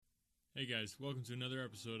Hey guys, welcome to another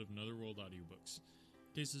episode of Another World Audiobooks.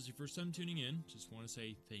 In case this is your first time tuning in, just want to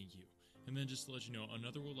say thank you. And then just to let you know,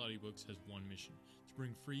 Another World Audiobooks has one mission: to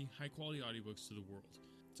bring free, high-quality audiobooks to the world.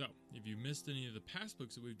 So, if you missed any of the past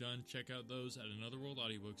books that we've done, check out those at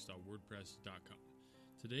anotherworldaudiobooks.wordpress.com.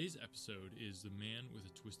 Today's episode is The Man with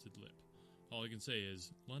a Twisted Lip. All I can say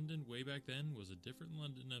is, London way back then was a different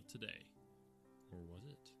London of today. Or was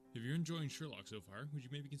it? If you're enjoying Sherlock so far, would you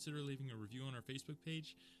maybe consider leaving a review on our Facebook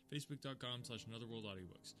page,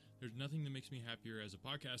 facebook.com/anotherworldaudiobooks. There's nothing that makes me happier as a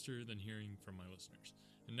podcaster than hearing from my listeners.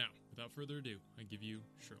 And now, without further ado, I give you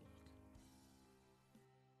Sherlock.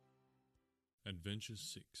 Adventure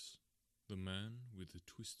 6. The Man with the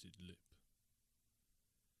Twisted Lip.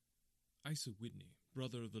 Isa Whitney,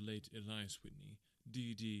 brother of the late Elias Whitney,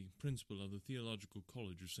 D.D., principal of the Theological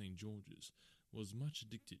College of St. George's, was much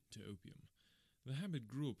addicted to opium. The habit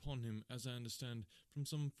grew upon him, as I understand, from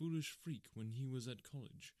some foolish freak when he was at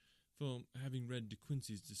college, for, having read De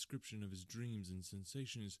Quincey's description of his dreams and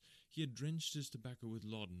sensations, he had drenched his tobacco with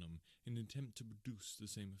laudanum in an attempt to produce the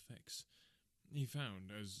same effects. He found,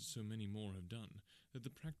 as so many more have done, that the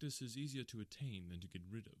practice is easier to attain than to get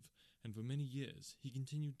rid of, and for many years he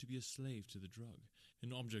continued to be a slave to the drug,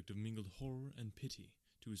 an object of mingled horror and pity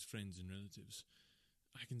to his friends and relatives.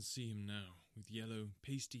 I can see him now, with yellow,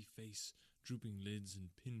 pasty face, drooping lids,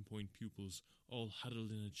 and pinpoint pupils, all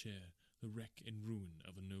huddled in a chair, the wreck and ruin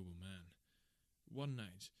of a noble man. One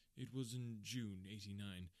night, it was in June,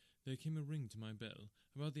 89, there came a ring to my bell,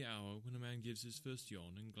 about the hour when a man gives his first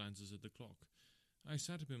yawn and glances at the clock. I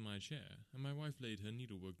sat up in my chair, and my wife laid her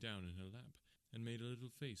needlework down in her lap, and made a little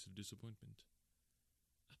face of disappointment.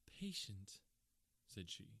 "A patient," said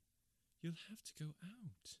she. "You'll have to go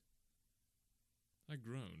out." I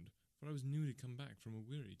groaned, for I was newly come back from a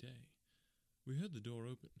weary day. We heard the door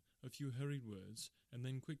open, a few hurried words, and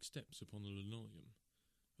then quick steps upon the linoleum.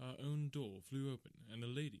 Our own door flew open, and a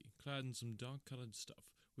lady, clad in some dark-coloured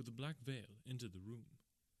stuff, with a black veil, entered the room.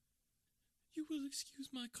 "You will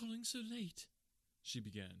excuse my calling so late," she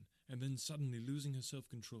began, and then suddenly losing her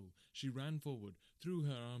self-control, she ran forward, threw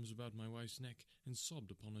her arms about my wife's neck, and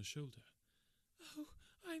sobbed upon her shoulder. "Oh,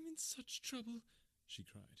 I am in such trouble," she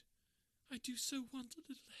cried. "I do so want a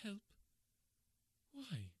little help."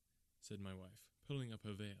 "Why?" said my wife, pulling up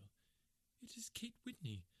her veil. "It is Kate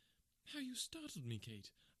Whitney. How you startled me, Kate.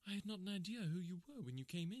 I had not an idea who you were when you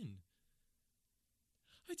came in."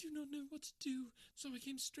 "I do not know what to do, so I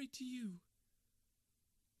came straight to you."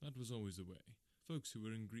 That was always the way. Folks who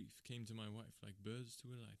were in grief came to my wife like birds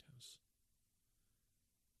to a lighthouse.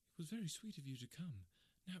 "It was very sweet of you to come.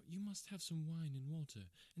 Now you must have some wine and water,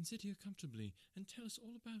 and sit here comfortably, and tell us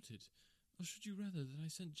all about it. Or should you rather that I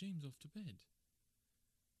sent James off to bed?"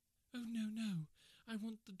 "Oh, no. I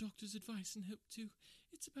want the doctor's advice and help too.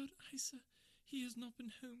 It's about Isa. He has not been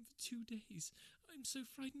home for 2 days. I'm so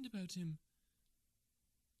frightened about him."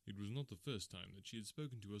 It was not the first time that she had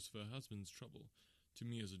spoken to us of her husband's trouble, to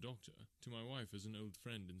me as a doctor, to my wife as an old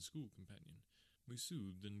friend and school companion. We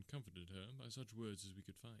soothed and comforted her by such words as we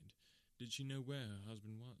could find. Did she know where her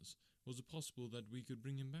husband was? Was it possible that we could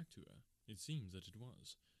bring him back to her? It seems that it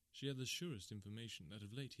was. She had the surest information that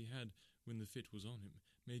of late he had, when the fit was on him,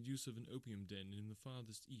 made use of an opium den in the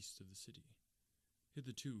farthest east of the city.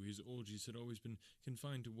 Hitherto his orgies had always been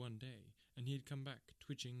confined to one day, and he had come back,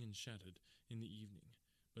 twitching and shattered, in the evening.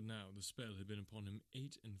 But now the spell had been upon him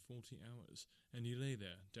 48 hours, and he lay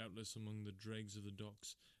there, doubtless among the dregs of the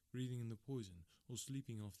docks, breathing in the poison, or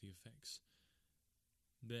sleeping off the effects.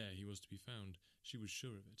 There he was to be found, she was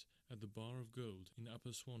sure of it, at the Bar of Gold in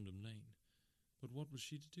Upper Swandam Lane. But what was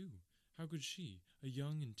she to do? How could she, a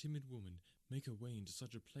young and timid woman, make her way into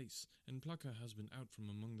such a place, and pluck her husband out from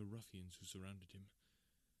among the ruffians who surrounded him?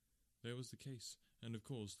 There was the case, and of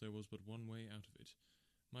course there was but one way out of it.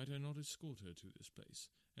 Might I not escort her to this place?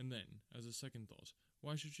 And then, as a second thought,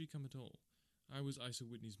 why should she come at all? I was Isa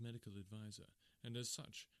Whitney's medical adviser, and as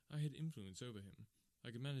such I had influence over him. I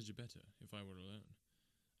could manage it better if I were alone.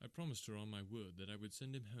 I promised her on my word that I would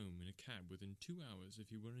send him home in a cab within 2 hours if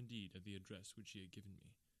he were indeed at the address which she had given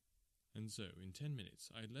me. And so, in 10 minutes,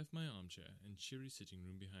 I had left my armchair and cheery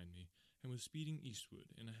sitting-room behind me, and was speeding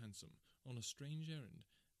eastward in a hansom, on a strange errand,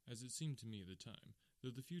 as it seemed to me at the time, though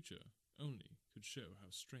the future only could show how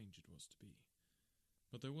strange it was to be.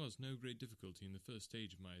 But there was no great difficulty in the first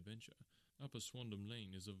stage of my adventure. Upper Swandam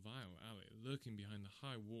Lane is a vile alley, lurking behind the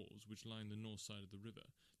high walls which line the north side of the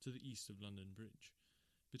river, to the east of London Bridge.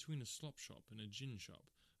 Between a slop shop and a gin shop,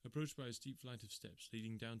 approached by a steep flight of steps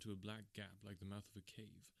leading down to a black gap like the mouth of a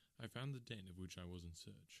cave, I found the den of which I was in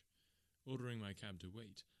search. Ordering my cab to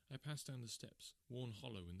wait, I passed down the steps, worn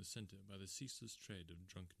hollow in the centre by the ceaseless tread of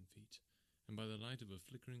drunken feet, and by the light of a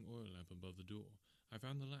flickering oil lamp above the door, I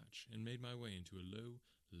found the latch and made my way into a low,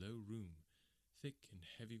 low room, thick and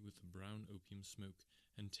heavy with the brown opium smoke,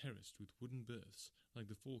 and terraced with wooden berths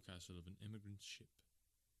like the forecastle of an emigrant ship.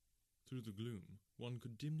 Through the gloom, one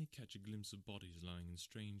could dimly catch a glimpse of bodies lying in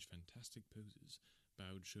strange, fantastic poses,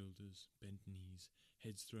 bowed shoulders, bent knees,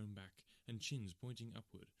 heads thrown back, and chins pointing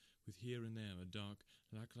upward, with here and there a dark,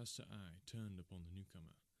 lackluster eye turned upon the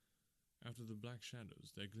newcomer. Out of the black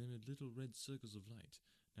shadows there glimmered little red circles of light,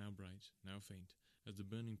 now bright, now faint, as the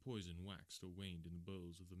burning poison waxed or waned in the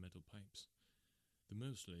bowls of the metal pipes. The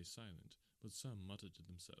most lay silent, but some muttered to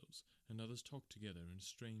themselves, and others talked together in a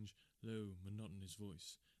strange, low, monotonous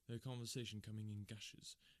voice, their conversation coming in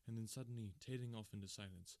gushes, and then suddenly tailing off into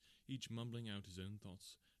silence, each mumbling out his own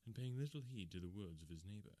thoughts, and paying little heed to the words of his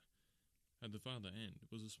neighbour. At the farther end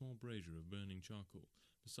was a small brazier of burning charcoal,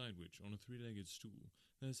 beside which, on a three-legged stool,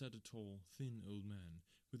 there sat a tall, thin old man,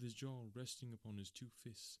 with his jaw resting upon his two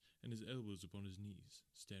fists and his elbows upon his knees,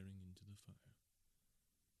 staring into the fire.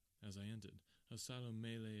 As I entered, a sallow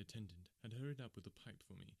Malay attendant had hurried up with a pipe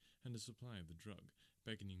for me and a supply of the drug,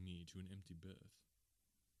 beckoning me to an empty berth.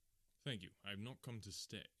 "Thank you, I have not come to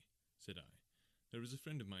stay," said I. "There is a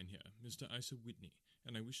friend of mine here, Mr. Isa Whitney,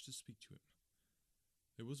 and I wish to speak to him."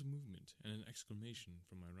 There was a movement and an exclamation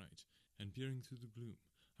from my right, and peering through the gloom,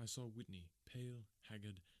 I saw Whitney, pale,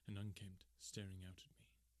 haggard, and unkempt, staring out at me.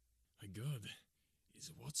 "My God, is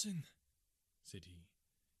it Watson?" said he.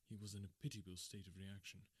 He was in a pitiable state of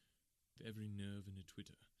reaction, with every nerve in a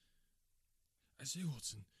twitter. "I say,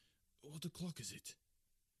 Watson, what o'clock is it?"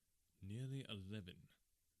 "Nearly 11.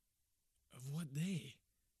 "Of what day?"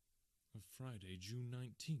 "Of Friday, June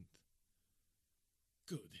 19th.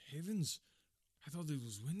 "Good heavens! I thought it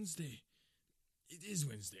was Wednesday." "It is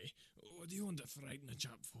Wednesday. What do you want to frighten a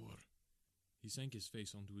chap for?" He sank his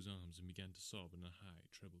face onto his arms and began to sob in a high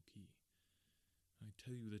treble key. "I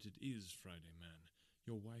tell you that it is Friday, man.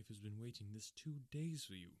 Your wife has been waiting this 2 days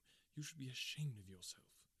for you. You should be ashamed of yourself."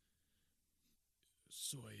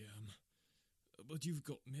 "So I am. But you've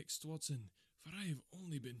got mixed, Watson, for I have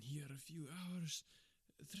only been here a few hours.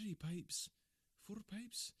 3 pipes, 4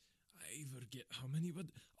 pipes, I forget how many,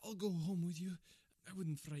 but I'll go home with you. I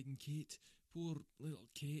wouldn't frighten Kate, poor little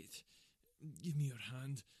Kate. Give me your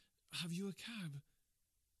hand. Have you a cab?"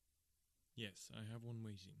 "Yes, I have one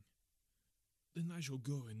waiting." "Then I shall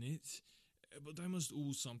go in it. But I must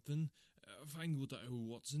owe something. Find what I owe,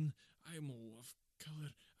 Watson. I am all off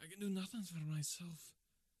colour. I can do nothing for myself."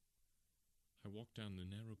 I walked down the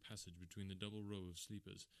narrow passage between the double row of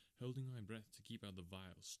sleepers, holding my breath to keep out the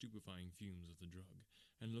vile, stupefying fumes of the drug,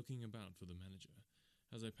 and looking about for the manager.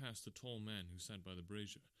 As I passed the tall man who sat by the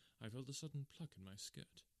brazier, I felt a sudden pluck at my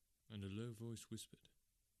skirt, and a low voice whispered,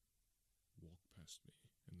 "Walk past me,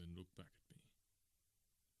 and then look back at me."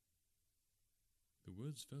 The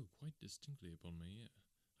words fell quite distinctly upon my ear.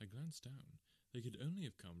 I glanced down. They could only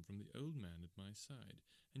have come from the old man at my side,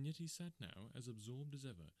 and yet he sat now as absorbed as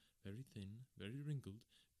ever, very thin, very wrinkled,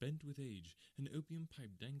 bent with age, an opium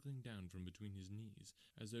pipe dangling down from between his knees,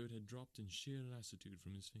 as though it had dropped in sheer lassitude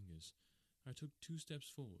from his fingers. I took 2 steps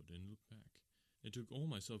forward and looked back. It took all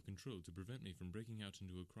my self-control to prevent me from breaking out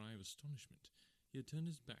into a cry of astonishment. He had turned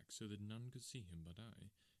his back so that none could see him but I.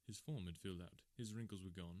 His form had filled out, his wrinkles were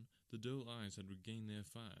gone, the dull eyes had regained their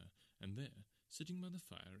fire, and there, sitting by the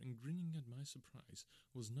fire and grinning at my surprise,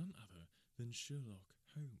 was none other than Sherlock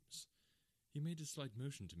Holmes. He made a slight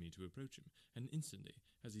motion to me to approach him, and instantly,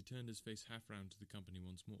 as he turned his face half round to the company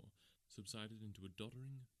once more, subsided into a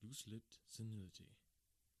doddering, loose-lipped senility.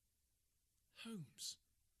 "Holmes,"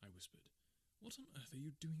 I whispered, "what on earth are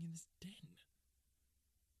you doing in this den?"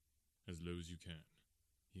 "As low as you can,"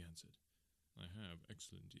 he answered. "I have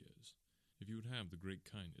excellent ears. If you would have the great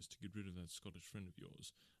kindness to get rid of that Scottish friend of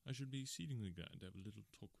yours, I should be exceedingly glad to have a little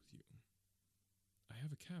talk with you." "I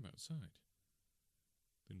have a cab outside."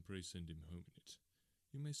 "Then pray send him home in it.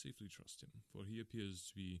 You may safely trust him, for he appears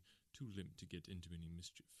to be too limp to get into any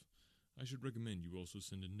mischief. I should recommend you also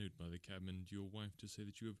send a note by the cabman to your wife to say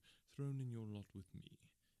that you have thrown in your lot with me.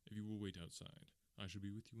 If you will wait outside, I shall be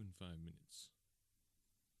with you in 5 minutes."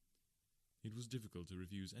 It was difficult to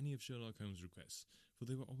refuse any of Sherlock Holmes' requests, for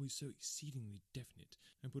they were always so exceedingly definite,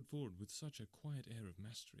 and put forward with such a quiet air of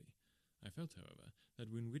mastery. I felt, however, that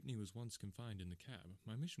when Whitney was once confined in the cab,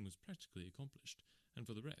 my mission was practically accomplished, and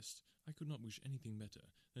for the rest, I could not wish anything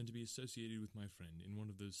better than to be associated with my friend in one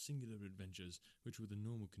of those singular adventures which were the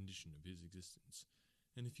normal condition of his existence.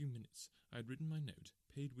 In a few minutes, I had written my note,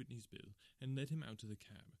 paid Whitney's bill, and led him out to the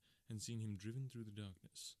cab, and seen him driven through the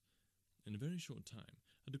darkness. In a very short time,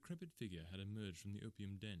 a decrepit figure had emerged from the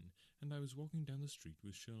opium den, and I was walking down the street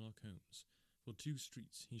with Sherlock Holmes. For 2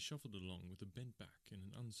 streets he shuffled along with a bent back and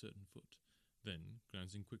an uncertain foot. Then,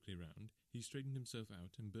 glancing quickly round, he straightened himself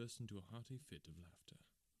out and burst into a hearty fit of laughter.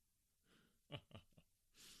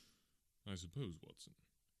 "I suppose, Watson,"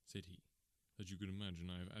 said he, "that you could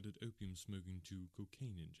imagine I have added opium smoking to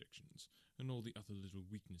cocaine injections, and all the other little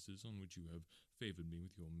weaknesses on which you have favoured me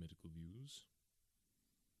with your medical views."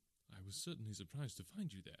 "I was certainly surprised to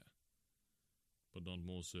find you there." "But not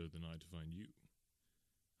more so than I to find you."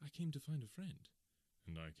 "I came to find a friend."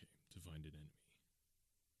 "And I came to find an enemy."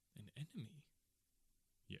 "An enemy?"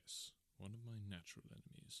 "Yes, one of my natural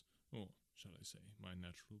enemies, or, shall I say, my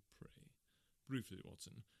natural prey. Briefly,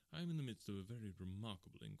 Watson, I am in the midst of a very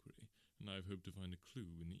remarkable inquiry, and I have hoped to find a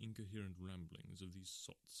clue in the incoherent ramblings of these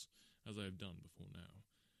sots, as I have done before now.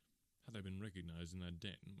 Had I been recognized in that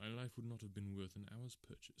den, my life would not have been worth an hour's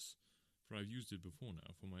purchase, for I have used it before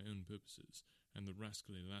now for my own purposes, and the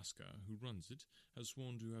rascally Lascar who runs it has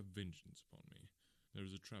sworn to have vengeance upon me. There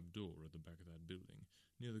is a trap door at the back of that building,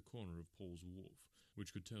 near the corner of Paul's Wharf,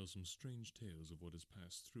 which could tell some strange tales of what has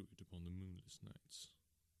passed through it upon the moonless nights."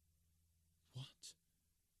 "What?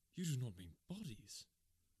 You do not mean bodies?"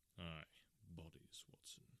 "Aye, bodies,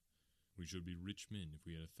 Watson. We should be rich men if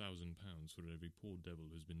we had £1,000 for every poor devil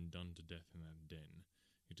who has been done to death in that den.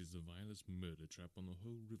 It is the vilest murder trap on the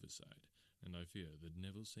whole riverside, and I fear that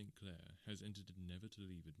Neville St. Clair has entered it never to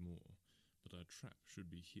leave it more. But our trap should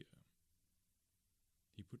be here."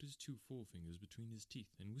 He put his 2 forefingers between his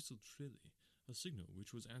teeth and whistled shrilly, a signal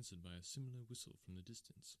which was answered by a similar whistle from the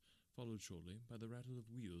distance, followed shortly by the rattle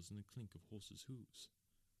of wheels and the clink of horses' hoofs.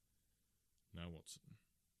 "Now, Watson,"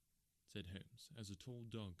 said Holmes, as a tall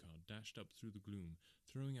dog-cart dashed up through the gloom,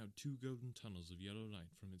 throwing out 2 golden tunnels of yellow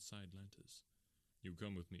light from its side lanterns. "You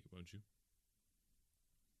come with me, won't you?"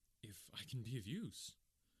 "If I can be of use."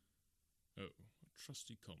 "Oh, a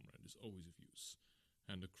trusty comrade is always of use,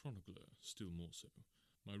 and a chronicler still more so.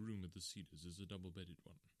 My room at the Cedars is a double-bedded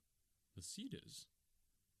one." "The Cedars?"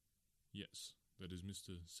 "Yes, that is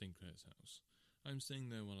Mr. St. Clair's house. I am staying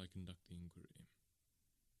there while I conduct the inquiry."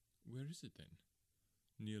 "Where is it, then?"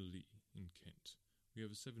 "Near Lee, in Kent. We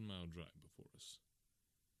have a 7-mile drive before us."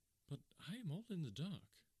 "But I am all in the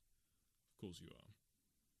dark." "Of course you are.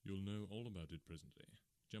 You'll know all about it presently.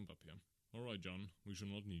 Jump up here. All right, John, we shall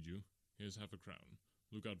not need you. Here's half a crown.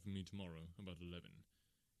 Look out for me tomorrow, about 11.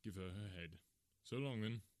 Give her her head. So long,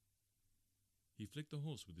 then." He flicked the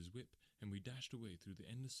horse with his whip, and we dashed away through the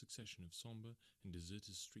endless succession of sombre and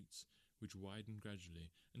deserted streets, which widened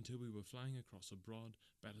gradually until we were flying across a broad,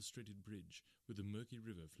 balustraded bridge, with the murky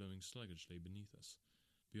river flowing sluggishly beneath us.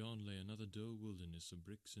 Beyond lay another dull wilderness of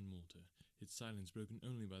bricks and mortar, its silence broken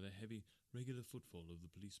only by the heavy, regular footfall of the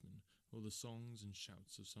policeman, or the songs and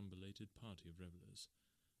shouts of some belated party of revellers.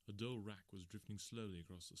 A dull rack was drifting slowly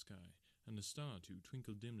across the sky, and a star or 2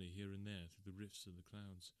 twinkled dimly here and there through the rifts of the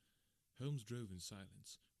clouds. Holmes drove in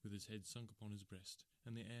silence, with his head sunk upon his breast,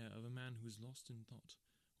 and the air of a man who is lost in thought,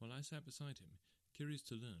 while I sat beside him, curious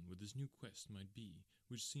to learn what this new quest might be,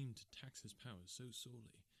 which seemed to tax his powers so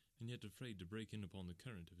sorely, and yet afraid to break in upon the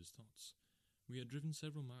current of his thoughts. We had driven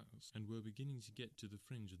several miles, and were beginning to get to the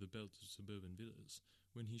fringe of the belt of suburban villas,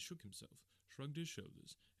 when he shook himself, shrugged his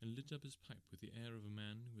shoulders, and lit up his pipe with the air of a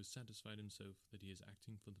man who has satisfied himself that he is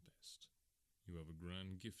acting for the best. "You have a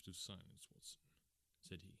grand gift of silence, Watson,"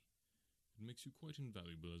 said he. "It makes you quite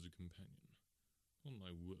invaluable as a companion. On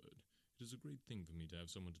my word, it is a great thing for me to have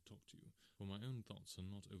someone to talk to, for my own thoughts are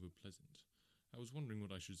not over-pleasant. I was wondering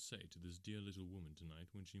what I should say to this dear little woman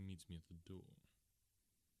tonight when she meets me at the door."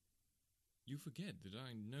 "You forget that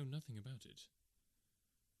I know nothing about it."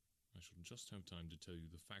 "I shall just have time to tell you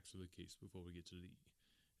the facts of the case before we get to Lee.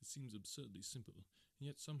 It seems absurdly simple, and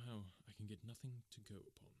yet somehow I can get nothing to go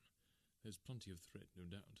upon. There's plenty of thread, no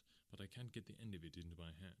doubt, but I can't get the end of it into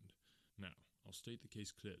my hand. Now, I'll state the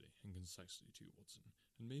case clearly and concisely to you, Watson,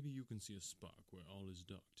 and maybe you can see a spark where all is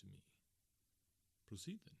dark to me."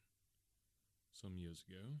 "Proceed, then." "Some years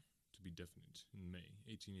ago, to be definite, in May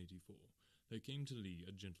 1884, there came to Lee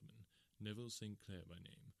a gentleman, Neville St. Clair by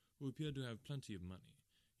name, who appeared to have plenty of money.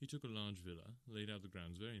 He took a large villa, laid out the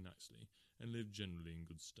grounds very nicely, and lived generally in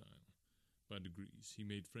good style. By degrees he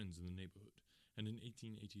made friends in the neighbourhood, and in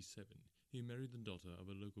 1887 he married the daughter of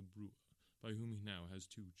a local brewer, by whom he now has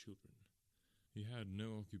 2 children. He had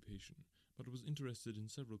no occupation, but was interested in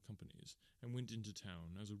several companies, and went into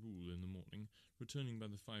town, as a rule, in the morning, returning by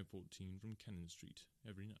the 5:14 from Cannon Street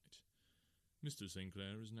every night. Mr. St.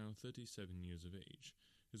 Clair is now 37 years of age,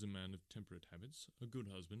 is a man of temperate habits, a good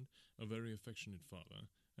husband, a very affectionate father,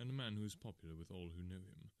 and a man who is popular with all who know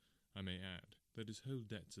him. I may add that his whole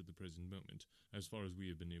debts at the present moment, as far as we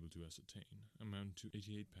have been able to ascertain, amount to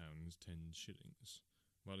 £88 10 shillings.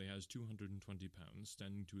 while he has £220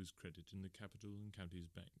 standing to his credit in the capital and county's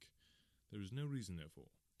bank. There is no reason,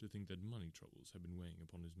 therefore, to think that money troubles have been weighing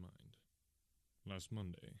upon his mind. Last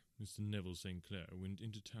Monday, Mr. Neville St. Clair went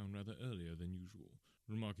into town rather earlier than usual,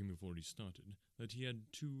 remarking before he started that he had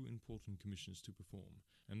 2 important commissions to perform,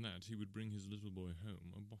 and that he would bring his little boy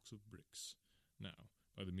home a box of bricks. Now,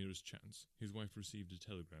 by the merest chance, his wife received a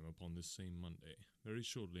telegram upon this same Monday, very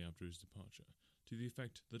shortly after his departure, to the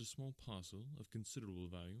effect that a small parcel of considerable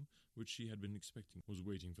value, which she had been expecting, was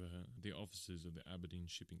waiting for her at the offices of the Aberdeen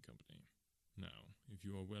Shipping Company. Now, if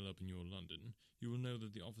you are well up in your London, you will know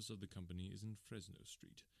that the office of the company is in Fresno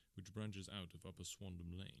Street, which branches out of Upper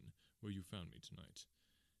Swandam Lane, where you found me tonight.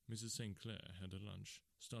 Mrs. St. Clair had her lunch,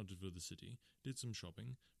 started for the city, did some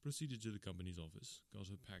shopping, proceeded to the company's office, got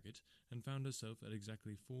her packet, and found herself at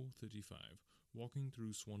exactly 4:35, walking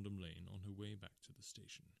through Swandam Lane on her way back to the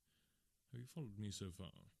station. Have you followed me so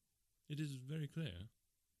far? It is very clear.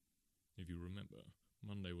 If you remember,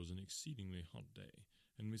 Monday was an exceedingly hot day,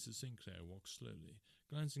 and Mrs. St. Clair walked slowly,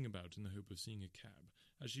 glancing about in the hope of seeing a cab,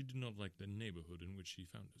 as she did not like the neighbourhood in which she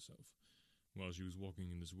found herself. While she was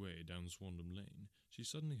walking in this way down Swandam Lane, she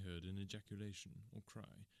suddenly heard an ejaculation or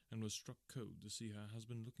cry, and was struck cold to see her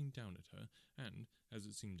husband looking down at her, and, as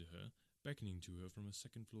it seemed to her, beckoning to her from a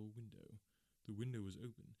second-floor window. The window was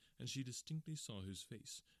open, and she distinctly saw his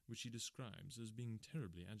face, which she describes as being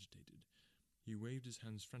terribly agitated. He waved his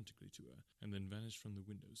hands frantically to her, and then vanished from the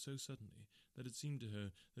window so suddenly that it seemed to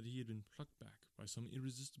her that he had been plucked back by some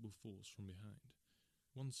irresistible force from behind.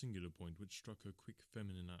 One singular point which struck her quick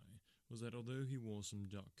feminine eye was that although he wore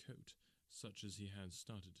some dark coat, such as he had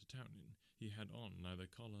started to town in, he had on neither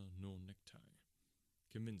collar nor necktie.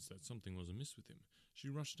 Convinced that something was amiss with him, she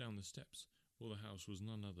rushed down the steps, for the house was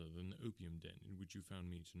none other than the opium den in which you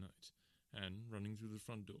found me tonight, and, running through the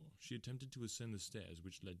front door, she attempted to ascend the stairs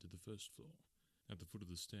which led to the first floor. At the foot of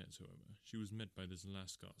the stairs, however, she was met by this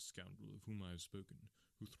Lascar scoundrel of whom I have spoken,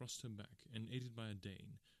 who thrust her back, and, aided by a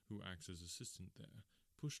Dane, who acts as assistant there,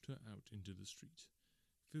 pushed her out into the street.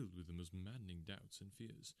 Filled with the most maddening doubts and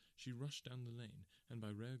fears, she rushed down the lane, and by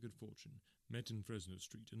rare good fortune, met in Fresno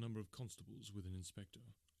Street a number of constables with an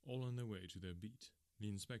inspector, all on their way to their beat. The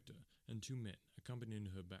inspector and 2 men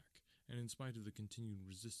accompanied her back, and in spite of the continued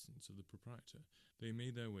resistance of the proprietor, they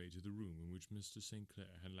made their way to the room in which Mr. St.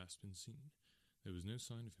 Clair had last been seen. There was no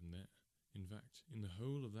sign of him there. In fact, in the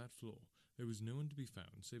whole of that floor, there was no one to be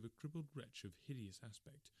found save a crippled wretch of hideous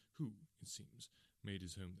aspect, who, it seems, made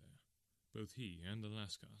his home there. Both he and the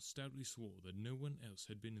Lascar stoutly swore that no one else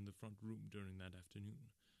had been in the front room during that afternoon.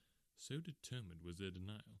 So determined was their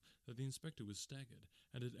denial that the inspector was staggered,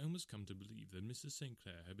 and had almost come to believe that Mrs. St.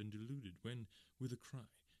 Clair had been deluded when, with a cry,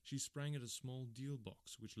 she sprang at a small deal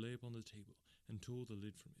box which lay upon the table, and tore the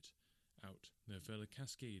lid from it. Out there fell a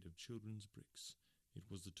cascade of children's bricks. It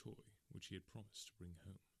was the toy which he had promised to bring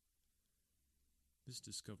home. This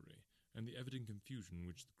discovery, and the evident confusion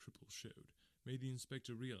which the cripple showed, made the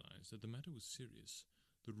inspector realize that the matter was serious.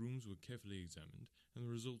 The rooms were carefully examined, and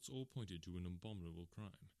the results all pointed to an abominable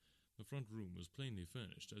crime. The front room was plainly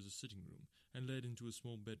furnished as a sitting room, and led into a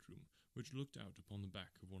small bedroom, which looked out upon the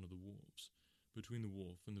back of one of the wharves. Between the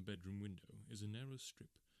wharf and the bedroom window is a narrow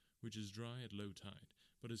strip, which is dry at low tide,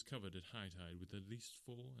 but is covered at high tide with at least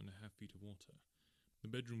 4.5 feet of water.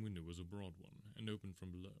 The bedroom window was a broad one, and opened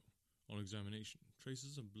from below. On examination,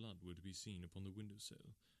 traces of blood were to be seen upon the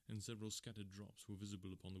window-sill, and several scattered drops were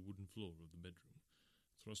visible upon the wooden floor of the bedroom.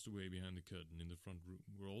 Thrust away behind the curtain in the front room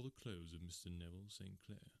were all the clothes of Mr. Neville St.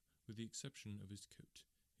 Clair, with the exception of his coat.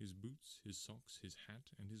 His boots, his socks, his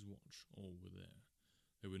hat, and his watch, all were there.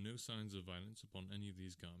 There were no signs of violence upon any of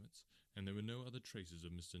these garments, and there were no other traces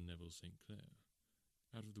of Mr. Neville St. Clair.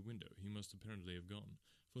 Out of the window he must apparently have gone,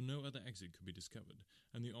 for no other exit could be discovered,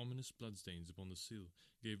 and the ominous bloodstains upon the sill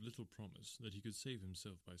gave little promise that he could save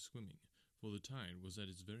himself by swimming, for the tide was at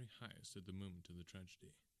its very highest at the moment of the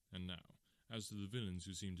tragedy. And now, as to the villains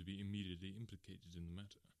who seemed to be immediately implicated in the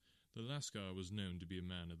matter. The Lascar was known to be a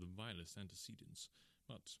man of the vilest antecedents,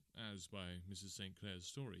 but, as by Mrs. St. Clair's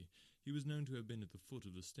story, he was known to have been at the foot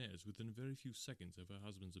of the stairs within a very few seconds of her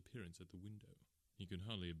husband's appearance at the window. He could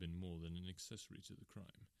hardly have been more than an accessory to the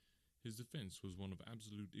crime. His defence was one of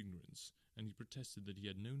absolute ignorance, and he protested that he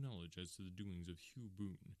had no knowledge as to the doings of Hugh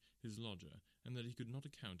Boone, his lodger, and that he could not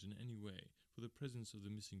account in any way for the presence of the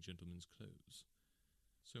missing gentleman's clothes.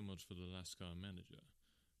 So much for the Lascar manager.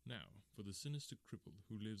 Now, for the sinister cripple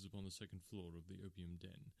who lives upon the second floor of the opium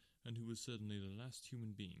den, and who was certainly the last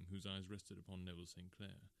human being whose eyes rested upon Neville St.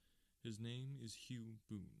 Clair. His name is Hugh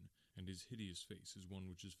Boone, and his hideous face is one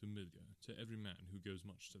which is familiar to every man who goes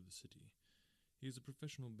much to the city. He is a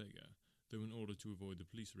professional beggar, though in order to avoid the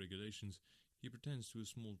police regulations, he pretends to a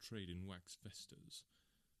small trade in wax vestas.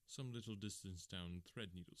 Some little distance down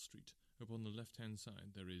Threadneedle Street, upon the left-hand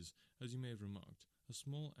side, there is, as you may have remarked, a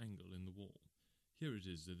small angle in the wall. Here it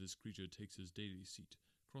is that this creature takes his daily seat,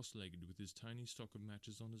 cross-legged with his tiny stock of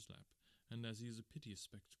matches on his lap, and as he is a piteous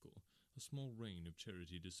spectacle, a small rain of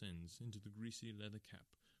charity descends into the greasy leather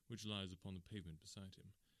cap which lies upon the pavement beside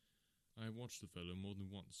him. I have watched the fellow more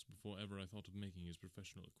than once before ever I thought of making his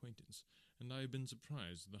professional acquaintance, and I have been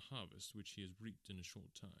surprised at the harvest which he has reaped in a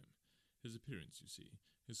short time. His appearance, you see,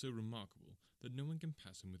 is so remarkable that no one can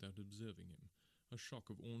pass him without observing him. A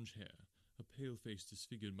shock of orange hair, a pale face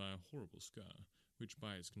disfigured by a horrible scar, which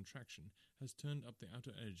by its contraction has turned up the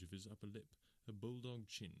outer edge of his upper lip, a bulldog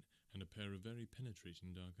chin, and a pair of very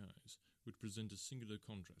penetrating dark eyes, which present a singular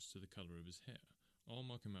contrast to the colour of his hair, all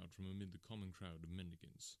mark him out from amid the common crowd of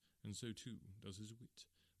mendicants, and so too does his wit,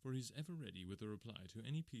 for he is ever ready with a reply to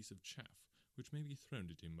any piece of chaff which may be thrown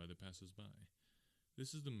at him by the passers-by.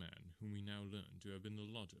 This is the man whom we now learn to have been the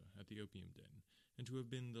lodger at the opium den, and to have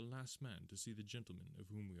been the last man to see the gentleman of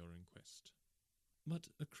whom we are in quest. "But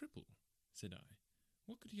a cripple," said I.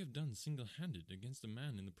 "What could he have done single-handed against a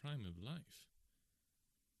man in the prime of life?"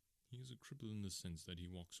 "He is a cripple in the sense that he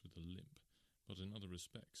walks with a limp, but in other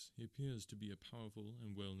respects he appears to be a powerful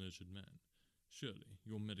and well-nurtured man. Surely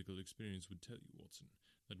your medical experience would tell you, Watson,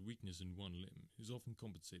 that weakness in one limb is often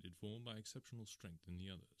compensated for by exceptional strength in the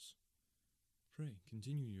others." "Pray,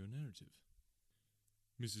 continue your narrative."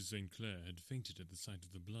 "Mrs. St. Clair had fainted at the sight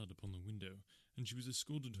of the blood upon the window, and she was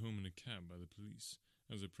escorted home in a cab by the police,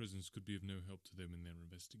 as her presence could be of no help to them in their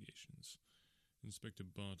investigations. Inspector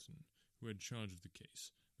Barton, who had charge of the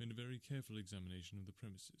case, made a very careful examination of the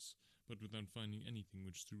premises, but without finding anything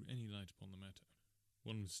which threw any light upon the matter.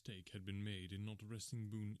 One mistake had been made in not arresting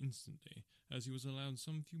Boone instantly, as he was allowed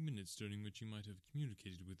some few minutes during which he might have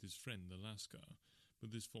communicated with his friend the Lascar,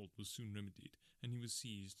 but this fault was soon remedied, and he was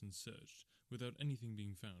seized and searched, without anything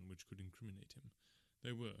being found which could incriminate him.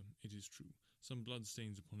 There were, it is true, some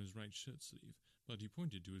blood-stains upon his right shirt-sleeve, but he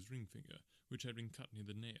pointed to his ring-finger, which had been cut near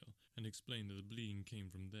the nail, and explained that the bleeding came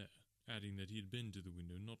from there, adding that he had been to the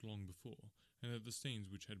window not long before, and that the stains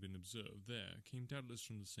which had been observed there came doubtless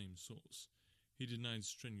from the same source. He denied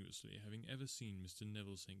strenuously having ever seen Mr.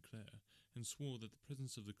 Neville St. Clair, and swore that the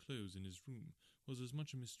presence of the clothes in his room was as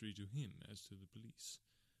much a mystery to him as to the police.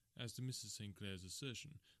 As to Mrs. St. Clair's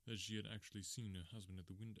assertion that she had actually seen her husband at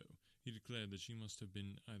the window, he declared that she must have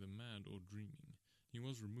been either mad or dreaming. He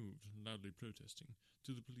was removed, loudly protesting,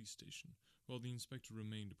 to the police station, while the inspector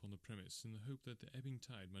remained upon the premise in the hope that the ebbing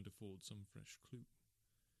tide might afford some fresh clue.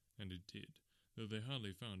 And it did, though they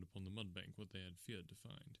hardly found upon the mud-bank what they had feared to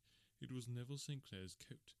find. It was Neville St. Clair's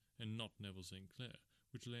coat, and not Neville St. Clair,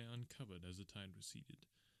 which lay uncovered as the tide receded.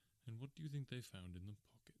 And what do you think they found in the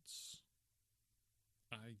pockets?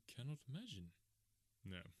 I cannot imagine.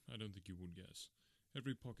 No, I don't think you would guess.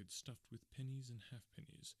 Every pocket stuffed with pennies and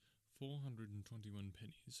halfpennies, 421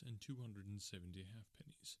 pennies and 270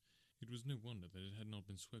 halfpennies. It was no wonder that it had not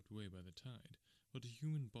been swept away by the tide, but a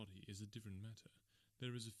human body is a different matter.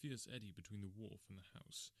 There is a fierce eddy between the wharf and the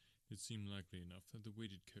house. It seemed likely enough that the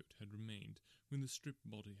weighted coat had remained when the stripped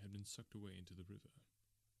body had been sucked away into the river.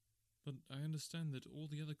 But I understand that all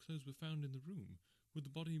the other clothes were found in the room. Would the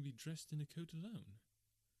body be dressed in a coat alone?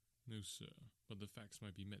 No, sir, but the facts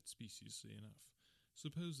might be met speciously enough.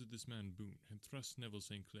 Suppose that this man Boone had thrust Neville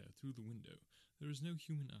St. Clair through the window. There is no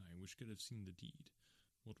human eye which could have seen the deed.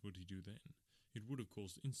 What would he do then? It would, of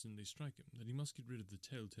course, instantly strike him that he must get rid of the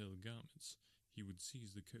telltale garments. He would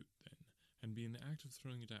seize the coat, then, and be in the act of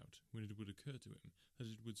throwing it out when it would occur to him that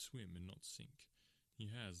it would swim and not sink. He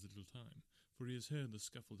has little time, for he has heard the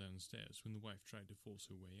scuffle downstairs when the wife tried to force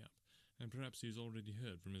her way up, and perhaps he has already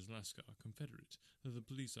heard from his Lascar confederate that the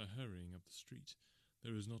police are hurrying up the street.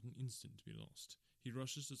 There is not an instant to be lost. He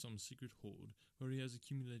rushes to some secret hoard where he has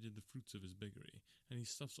accumulated the fruits of his beggary, and he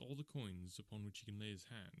stuffs all the coins upon which he can lay his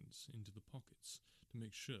hands into the pockets to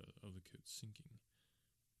make sure of the coat's sinking.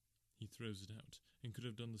 He throws it out, and could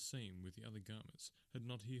have done the same with the other garments, had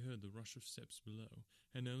not he heard the rush of steps below,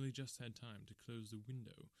 and only just had time to close the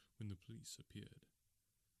window when the police appeared.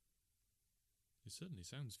 It certainly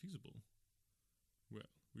sounds feasible. Well,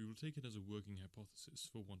 we will take it as a working hypothesis,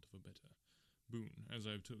 for want of a better. Boone, as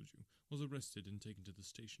I have told you, was arrested and taken to the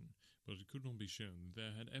station, but it could not be shown that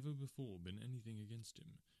there had ever before been anything against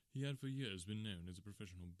him. He had for years been known as a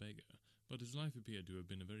professional beggar, but his life appeared to have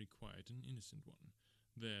been a very quiet and innocent one.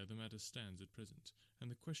 There the matter stands at present,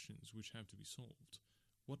 and the questions which have to be solved.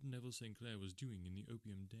 What Neville St. Clair was doing in the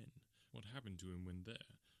opium den, what happened to him when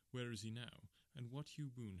there, where is he now, and what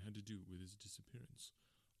Hugh Boone had to do with his disappearance,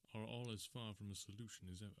 are all as far from a solution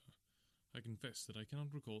as ever. I confess that I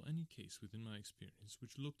cannot recall any case within my experience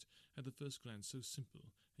which looked at the first glance so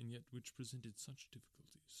simple, and yet which presented such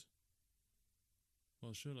difficulties.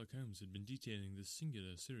 While Sherlock Holmes had been detailing this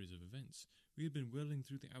singular series of events, we had been whirling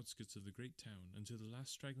through the outskirts of the great town until the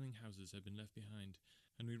last straggling houses had been left behind,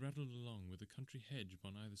 and we rattled along with a country hedge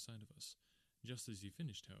upon either side of us. Just as he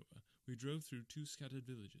finished, however, we drove through 2 scattered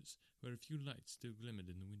villages, where a few lights still glimmered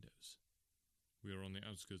in the windows. "We are on the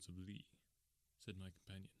outskirts of Lee," said my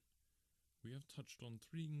companion. "We have touched on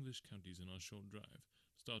 3 English counties in our short drive,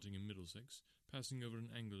 starting in Middlesex, passing over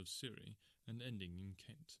an angle of Surrey, and ending in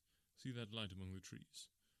Kent. See that light among the trees?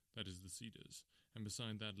 That is the Cedars, and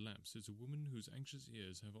beside that lamp sits a woman whose anxious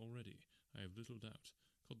ears have already, I have little doubt,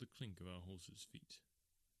 caught the clink of our horses' feet."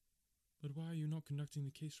 "But why are you not conducting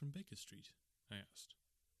the case from Baker Street?" I asked.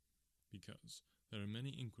 "Because there are many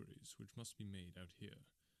inquiries which must be made out here.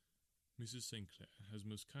 Mrs. St. Clair has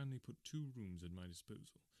most kindly put 2 rooms at my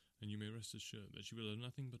disposal, and you may rest assured that she will have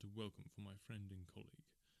nothing but a welcome for my friend and colleague.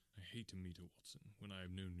 I hate to meet her, Watson, when I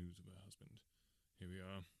have no news of her husband. Here we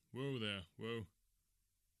are. Whoa there, whoa!"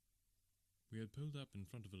 We had pulled up in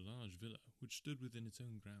front of a large villa which stood within its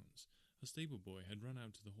own grounds. A stable boy had run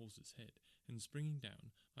out to the horse's head, and springing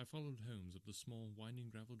down, I followed Holmes up the small, winding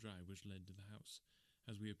gravel drive which led to the house.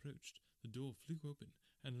 As we approached, the door flew open,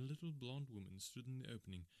 and a little blonde woman stood in the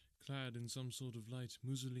opening, clad in some sort of light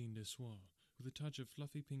mousseline de soie, with a touch of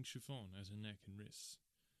fluffy pink chiffon at her neck and wrists.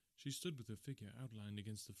 She stood with her figure outlined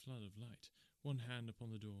against the flood of light, one hand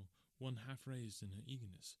upon the door, one half raised in her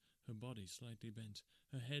eagerness, her body slightly bent,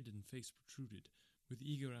 her head and face protruded, with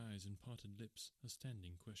eager eyes and parted lips, a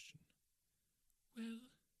standing question. "Well?"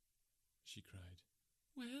 she cried.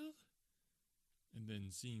 "Well?" And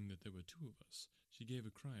then, seeing that there were 2 of us, she gave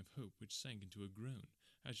a cry of hope which sank into a groan,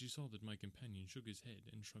 as she saw that my companion shook his head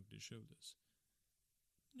and shrugged his shoulders.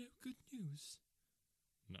 "No good news?"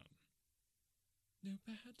 "None." "No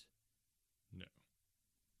bad?" "No."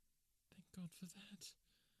 "Thank God for that.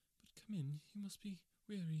 But come in, you must be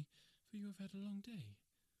weary, for you have had a long day."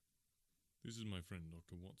 "This is my friend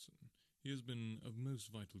Dr. Watson. He has been of most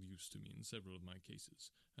vital use to me in several of my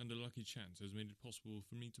cases, and a lucky chance has made it possible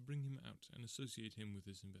for me to bring him out and associate him with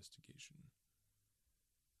this investigation."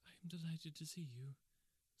 "I am delighted to see you,"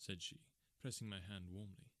 said she, pressing my hand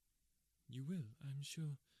warmly. "You will, I am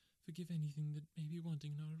sure, forgive anything that may be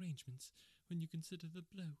wanting in our arrangements, when you consider the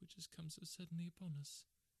blow which has come so suddenly upon us."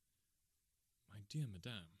 "My dear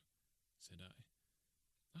madame," said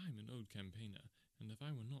I am an old campaigner, and if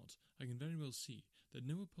I were not, I can very well see that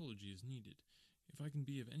no apology is needed. If I can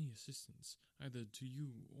be of any assistance, either to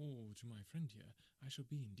you or to my friend here, I shall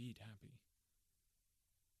be indeed happy."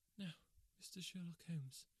 "Now, Mr. Sherlock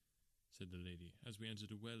Holmes," said the lady, as we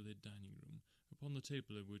entered a well-lit dining room, upon the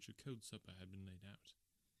table of which a cold supper had been laid out,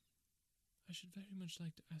 "I should very much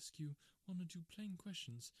like to ask you 1 or 2 plain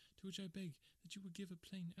questions, to which I beg that you will give a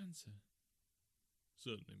plain answer."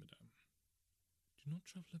 "Certainly, madame." "Do not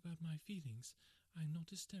trouble about my feelings. I am not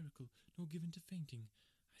hysterical, nor given to fainting.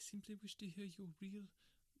 I simply wish to hear your real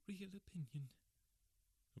opinion."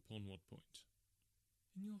 "Upon what point?"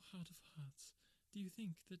 "In your heart of hearts, do you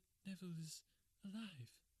think that Neville is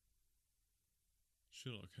alive?"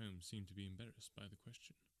 Sherlock Holmes seemed to be embarrassed by the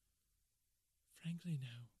question. "Frankly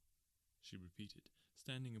now," she repeated,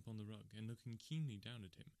 standing upon the rug and looking keenly down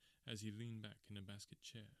at him as he leaned back in a basket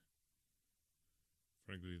chair.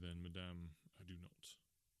 "Frankly, then, madame, I do not."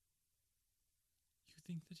 "You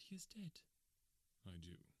think that he is dead?" "I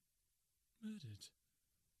do." "Murdered?"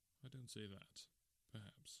 "I don't say that.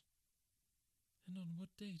 Perhaps." "And on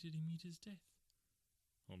what day did he meet his death?"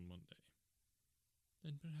 "On Monday."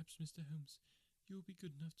 "Then perhaps, Mr. Holmes, you will be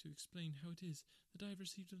good enough to explain how it is that I have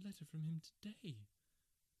received a letter from him today."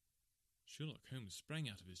 Sherlock Holmes sprang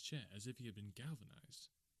out of his chair as if he had been galvanized.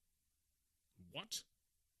 "What?"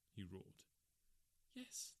 he roared.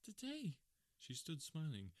 "Yes, today." She stood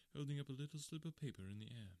smiling, holding up a little slip of paper in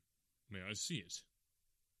the air. "May I see it?"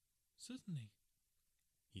 "Certainly."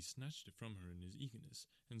 He snatched it from her in his eagerness,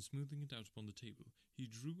 and smoothing it out upon the table, he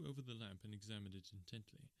drew over the lamp and examined it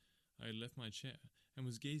intently. I had left my chair, and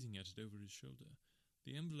was gazing at it over his shoulder.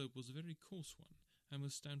 The envelope was a very coarse one, and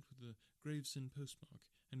was stamped with the Gravesend postmark,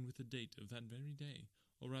 and with the date of that very day,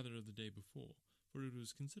 or rather of the day before, for it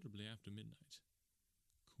was considerably after midnight.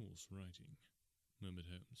 "Coarse writing," murmured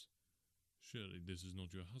Holmes. "Surely this is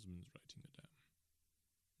not your husband's writing, madame?"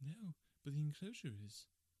 "No, but the enclosure is."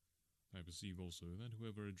 "I perceive also that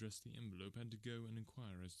whoever addressed the envelope had to go and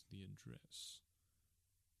inquire as to the address."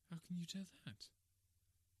 "How can you tell that?"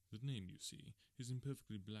 "The name, you see, is in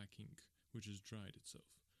perfectly black ink, which has dried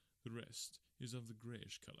itself. The rest is of the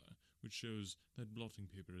greyish colour, which shows that blotting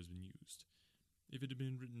paper has been used. If it had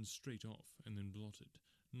been written straight off and then blotted,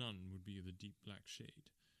 none would be of the deep black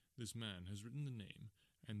shade. This man has written the name,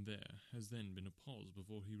 and there has then been a pause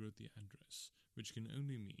before he wrote the address, which can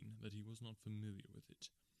only mean that he was not familiar with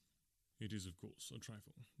it. It is, of course, a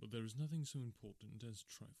trifle, but there is nothing so important as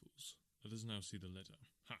trifles. Let us now see the letter.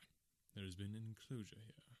 Ha! There has been an enclosure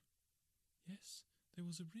here. Yes, there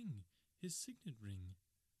was a ring, his signet ring.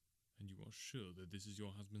 And you are sure that this is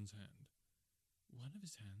your husband's hand? One of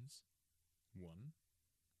his hands. One?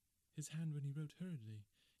 His hand when he wrote hurriedly.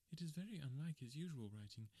 It is very unlike his usual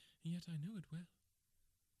writing, and yet I know it well.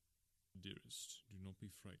 Dearest, do not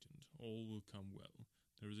be frightened. All will come well.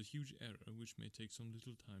 There is a huge error which may take some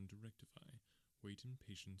little time to rectify. Wait in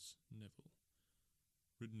patience, Neville.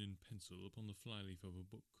 Written in pencil upon the flyleaf of a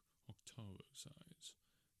book, octavo size.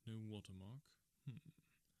 No watermark?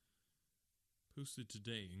 Posted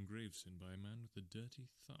today in Gravesend by a man with a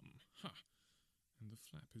dirty thumb. Ha! And the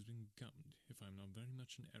flap has been gummed, if I am not very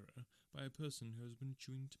much in error, by a person who has been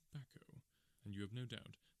chewing tobacco. And you have no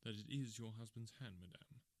doubt that it is your husband's hand,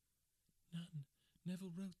 madame? None.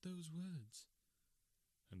 Neville wrote those words.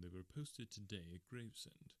 And they were posted today at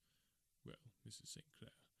Gravesend. Well, Mrs. St.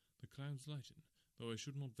 Clair, the clouds lighten, though I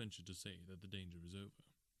should not venture to say that the danger is over.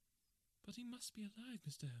 But he must be alive,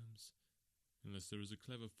 Mr. Holmes. Unless there is a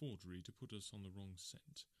clever forgery to put us on the wrong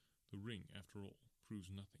scent. The ring, after all,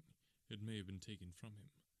 proves nothing. It may have been taken from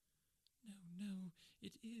him. No,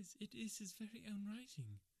 it is his very own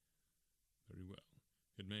writing. Very well.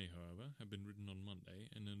 It may, however, have been written on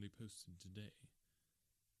Monday and only posted today.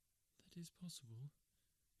 That is possible.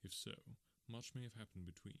 If so, much may have happened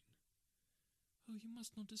between. Oh, you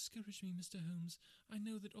must not discourage me, Mr. Holmes. I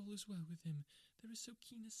know that all is well with him. There is so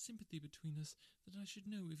keen a sympathy between us that I should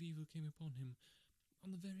know if evil came upon him. On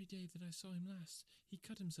the very day that I saw him last, he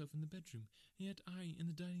cut himself in the bedroom, and yet I, in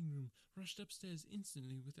the dining room, rushed upstairs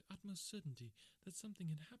instantly with the utmost certainty that something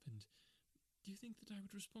had happened. Do you think that I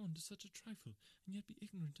would respond to such a trifle, and yet be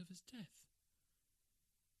ignorant of his death?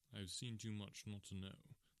 I have seen too much not to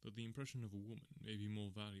know that the impression of a woman may be more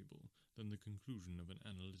valuable than the conclusion of an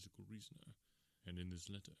analytical reasoner, and in this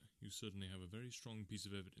letter you certainly have a very strong piece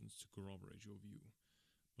of evidence to corroborate your view.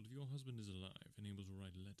 But if your husband is alive and able to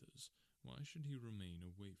write letters, why should he remain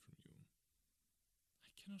away from you? I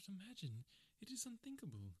cannot imagine. It is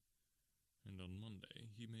unthinkable. And on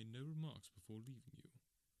Monday he made no remarks before leaving you?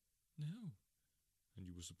 No. And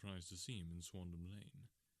you were surprised to see him in Swandam Lane?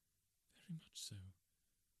 Very much so.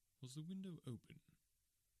 Was the window open?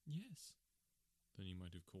 Yes. Then he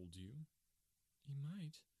might have called you? He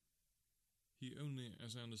might. He only,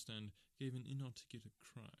 as I understand, gave an inarticulate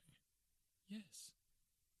cry. Yes.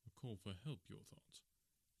 A call for help, your thought?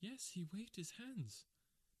 Yes, he waved his hands.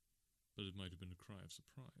 But it might have been a cry of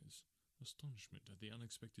surprise. Astonishment at the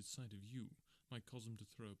unexpected sight of you might cause him to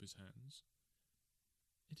throw up his hands.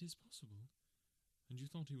 It is possible. And you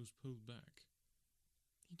thought he was pulled back?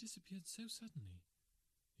 He disappeared so suddenly.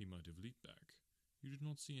 He might have leaped back. You did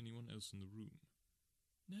not see anyone else in the room?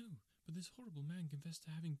 No, but this horrible man confessed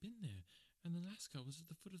to having been there, and the Lascar was at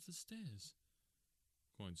the foot of the stairs.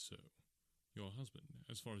 Quite so. Your husband,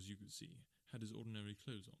 as far as you could see, had his ordinary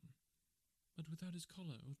clothes on. But without his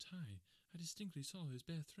collar or tie, I distinctly saw his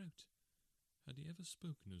bare throat. Had he ever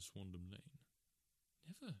spoken of Swandam Lane?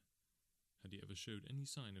 Never. Had he ever showed any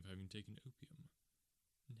sign of having taken opium?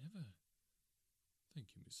 Never.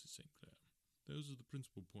 Thank you, Mrs. St. Clair. Those are the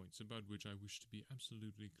principal points about which I wish to be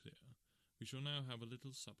absolutely clear. We shall now have a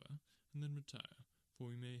little supper, and then retire, for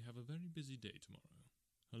we may have a very busy day tomorrow.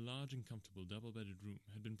 A large and comfortable double-bedded room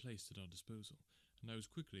had been placed at our disposal, and I was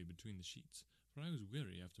quickly between the sheets, for I was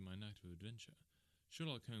weary after my night of adventure.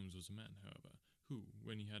 Sherlock Holmes was a man, however, who,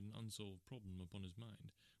 when he had an unsolved problem upon his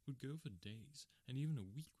mind, would go for days, and even a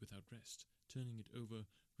week without rest, turning it over,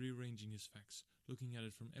 rearranging his facts, looking at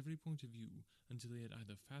it from every point of view, until he had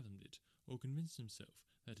either fathomed it, or convinced himself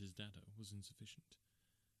that his data was insufficient.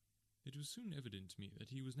 It was soon evident to me that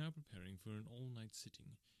he was now preparing for an all-night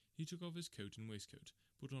sitting. He took off his coat and waistcoat,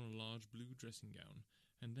 put on a large blue dressing-gown,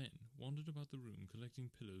 and then wandered about the room collecting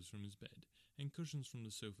pillows from his bed, and cushions from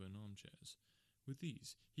the sofa and armchairs. With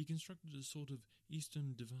these he constructed a sort of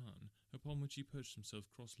eastern divan, upon which he perched himself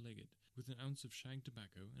cross-legged, with an ounce of shag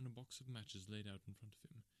tobacco and a box of matches laid out in front of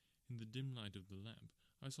him. In the dim light of the lamp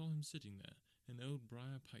I saw him sitting there, an old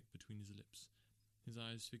briar pipe between his lips, his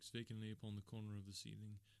eyes fixed vacantly upon the corner of the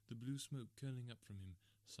ceiling, the blue smoke curling up from him,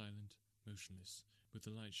 silent, motionless, with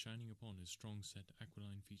the light shining upon his strong-set,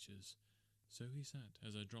 aquiline features. So he sat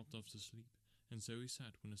as I dropped off to sleep, and so he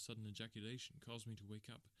sat when a sudden ejaculation caused me to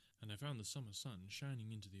wake up, and I found the summer sun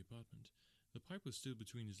shining into the apartment. The pipe was still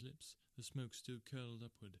between his lips, the smoke still curled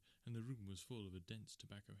upward, and the room was full of a dense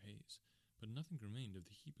tobacco haze. but nothing remained of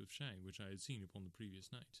the heap of shag which I had seen upon the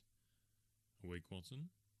previous night. "Awake, Watson?"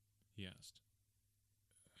 he asked.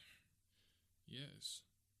 Yes.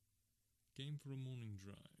 "Game for a morning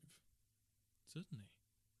drive?" "Certainly."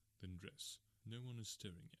 "Then dress. No one is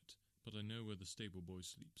stirring yet, but I know where the stable boy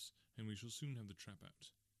sleeps, and we shall soon have the trap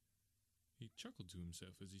out." He chuckled to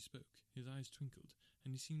himself as he spoke, his eyes twinkled,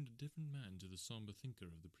 and he seemed a different man to the sombre thinker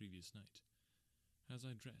of the previous night. As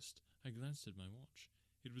I dressed, I glanced at my watch.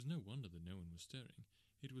 It was no wonder that no one was stirring.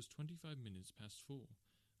 It was 25 minutes past 4.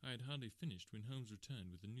 I had hardly finished when Holmes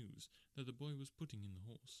returned with the news that the boy was putting in the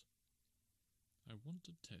horse. "I want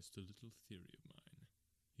to test a little theory of mine,"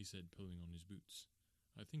 he said, pulling on his boots.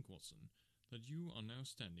 "I think, Watson, that you are now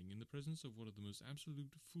standing in the presence of one of the most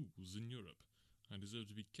absolute fools in Europe. I deserve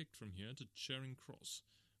to be kicked from here to Charing Cross,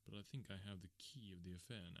 but I think I have the key of the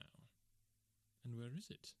affair now." "And where is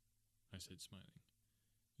it?" I said, smiling.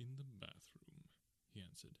 "In the bathroom," he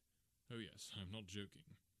answered. "Oh yes, I am not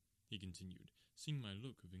joking," he continued, seeing my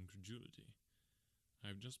look of incredulity. "I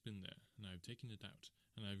have just been there, and I have taken it out,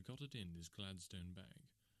 and I have got it in this Gladstone bag.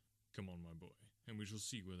 Come on, my boy, and we shall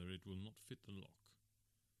see whether it will not fit the lock."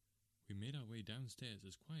 We made our way downstairs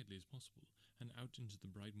as quietly as possible, and out into the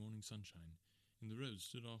bright morning sunshine. In the road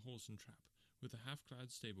stood our horse and trap, with a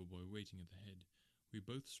half-clad stable boy waiting at the head. We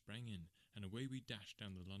both sprang in, and away we dashed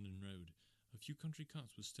down the London road. A few country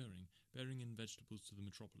carts were stirring, bearing in vegetables to the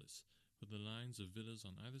metropolis, but the lines of villas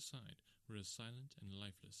on either side were as silent and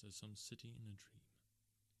lifeless as some city in a dream.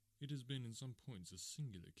 "It has been in some points a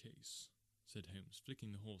singular case," said Holmes,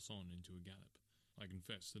 flicking the horse on into a gallop. "I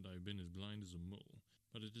confess that I have been as blind as a mole,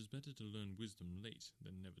 but it is better to learn wisdom late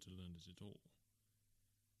than never to learn it at all."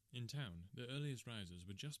 In town, the earliest risers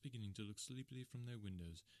were just beginning to look sleepily from their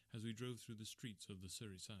windows as we drove through the streets of the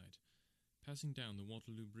Surrey side. Passing down the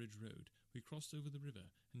Waterloo Bridge Road, we crossed over the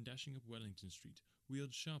river, and dashing up Wellington Street,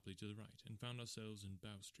 wheeled sharply to the right and found ourselves in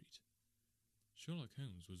Bow Street. Sherlock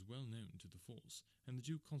Holmes was well known to the force, and the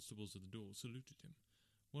two constables at the door saluted him.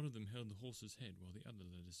 One of them held the horse's head while the other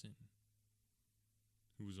led us in.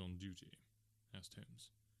 "Who was on duty?" asked Holmes.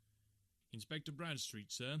 "Inspector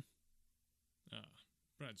Bradstreet, sir." "Ah,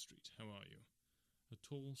 Bradstreet, how are you?" A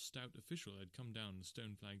tall, stout official had come down the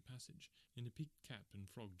stone-flagged passage, in a peaked cap and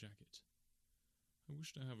frog jacket. "I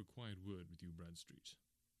wish to have a quiet word with you, Bradstreet."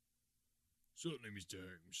 "Certainly, Mr.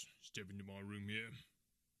 Holmes. Step into my room here."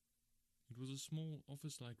 It was a small,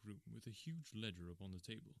 office-like room, with a huge ledger upon the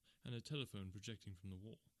table, and a telephone projecting from the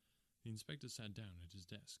wall. The inspector sat down at his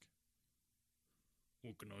desk.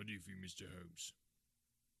 "What can I do for you, Mr. Holmes?"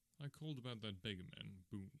 "I called about that beggarman,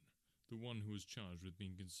 Boone, the one who was charged with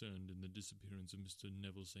being concerned in the disappearance of Mr.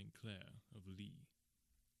 Neville St. Clair, of Lee."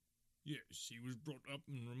 "Yes, he was brought up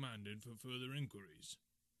and remanded for further inquiries."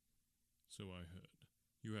 "So I heard.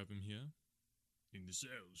 You have him here?" "In the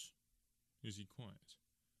cells." "Is he quiet?"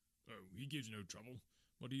 "Oh, he gives no trouble,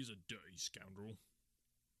 but he is a dirty scoundrel."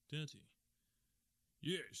 "Dirty?"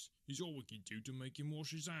 "Yes, he's all we can do to make him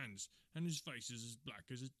wash his hands, and his face is as black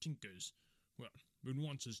as a tinker's. Well, when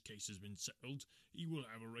once his case has been settled, he will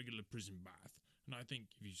have a regular prison bath, and I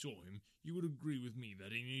think if you saw him, you would agree with me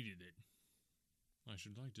that he needed it." "I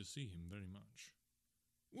should like to see him very much."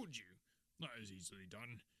 "Would you? That is easily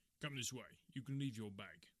done. Come this way. You can leave your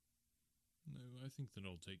bag." "No, I think that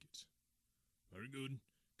I'll take it." "Very good.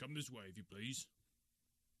 Come this way, if you please."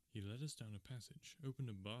 He led us down a passage, opened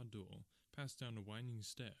a barred door, passed down a winding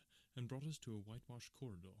stair, and brought us to a whitewashed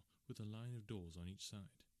corridor with a line of doors on each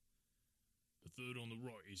side. "The third on the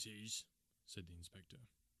right is his," said the inspector.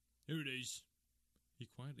 "Here it is." He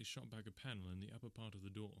quietly shot back a panel in the upper part of the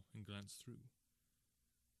door and glanced through.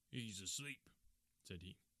 "He's asleep," said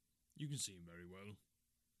he. "You can see him very well."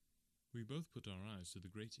 We both put our eyes to the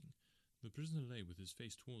grating. The prisoner lay with his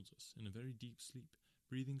face towards us, in a very deep sleep,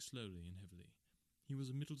 breathing slowly and heavily. He was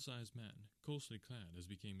a middle-sized man, coarsely clad as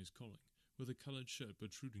became his calling, with a coloured shirt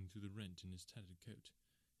protruding through the rent in his tattered coat.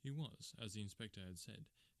 He was, as the inspector had said,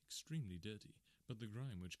 extremely dirty, but the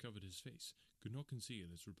grime which covered his face could not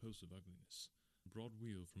conceal its repulsive ugliness. A broad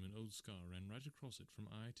weal from an old scar ran right across it from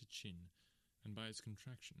eye to chin, and by its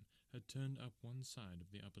contraction had turned up one side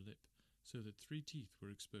of the upper lip, so that 3 teeth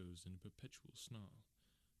were exposed in a perpetual snarl.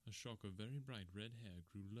 A shock of very bright red hair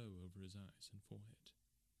grew low over his eyes and forehead.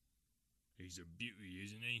 "He's a beauty,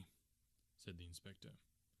 isn't he?" said the inspector.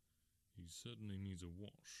 "He certainly needs a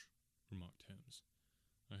wash," remarked Holmes.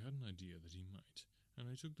 "I had an idea that he might, and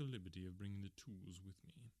I took the liberty of bringing the tools with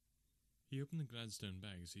me." He opened the Gladstone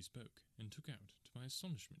bag as he spoke, and took out, to my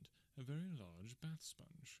astonishment, a very large bath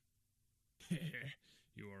sponge.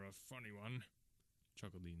 "You are a funny one,"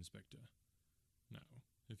 chuckled the inspector. "Now,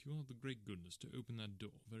 if you will have the great goodness to open that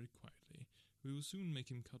door very quietly, we will soon make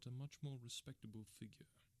him cut a much more respectable figure."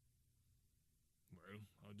 "Well,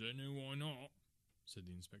 I don't know why not," said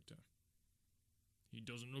the inspector. "He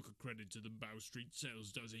doesn't look a credit to the Bow Street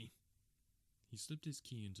cells, does he?" He slipped his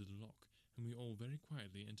key into the lock, and we all very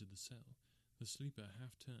quietly entered the cell. The sleeper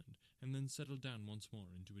half turned, and then settled down once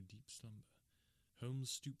more into a deep slumber.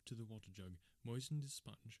 Holmes stooped to the water jug, moistened his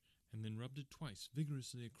sponge, and then rubbed it twice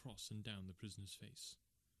vigorously across and down the prisoner's face.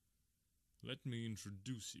 "Let me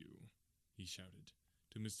introduce you," he shouted,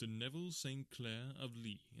 "to Mr. Neville St. Clair of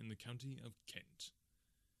Lee in the county of Kent."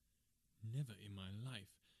 Never in my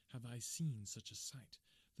life have I seen such a sight.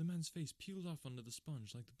 The man's face peeled off under the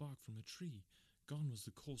sponge like the bark from a tree. Gone was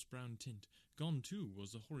the coarse brown tint. Gone, too,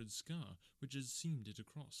 was the horrid scar which had seamed it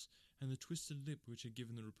across, and the twisted lip which had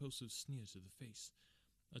given the repulsive sneer to the face.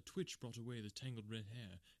 A twitch brought away the tangled red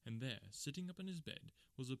hair, and there, sitting up in his bed,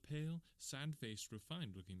 was a pale, sad-faced,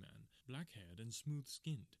 refined-looking man, black-haired and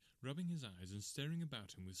smooth-skinned, rubbing his eyes and staring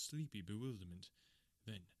about him with sleepy bewilderment.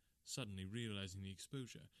 Then, suddenly realizing the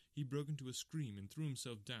exposure, he broke into a scream and threw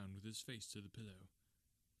himself down with his face to the pillow.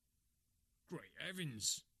 "Great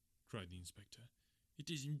heavens!" cried the inspector. "It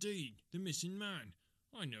is indeed the missing man.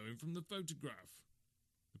 I know him from the photograph."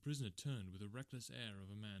 The prisoner turned with the reckless air of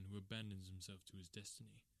a man who abandons himself to his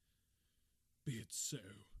destiny. "Be it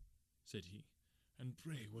so," said he. "And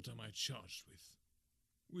pray what am I charged with?"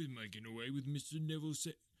 "With making away with Mr. Neville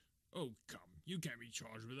Oh, come, you can't be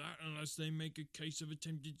charged with that unless they make a case of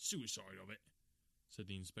attempted suicide of it," said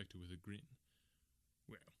the inspector with a grin.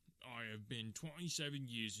 "Well, I have been 27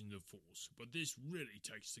 years in the force, but this really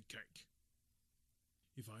takes the cake."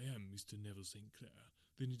 "If I am Mr. Neville St. Clair,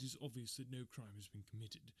 then it is obvious that no crime has been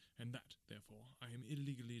committed, and that, therefore, I am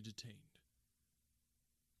illegally detained."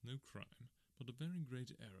 "No crime, but a very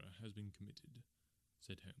great error has been committed,"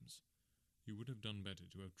 said Holmes. "You would have done better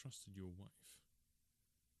to have trusted your wife."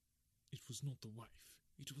 "It was not the wife,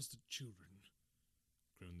 it was the children,"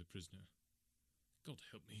 groaned the prisoner. "God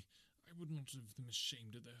help me, I would not have them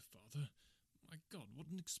ashamed of their father. My God, what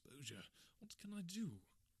an exposure! What can I do?"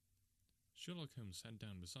 Sherlock Holmes sat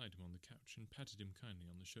down beside him on the couch and patted him kindly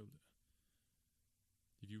on the shoulder.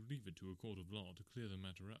 "If you leave it to a court of law to clear the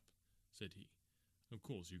matter up," said he, "of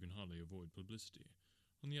course you can hardly avoid publicity.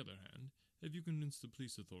 On the other hand, if you convince the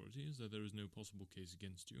police authorities that there is no possible case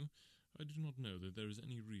against you, I do not know that there is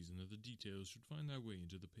any reason that the details should find their way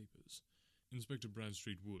into the papers. Inspector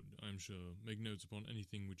Bradstreet would, I am sure, make notes upon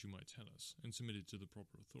anything which you might tell us, and submit it to the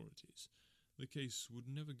proper authorities. The case would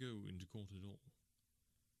never go into court at all."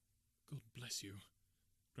 "God bless you,"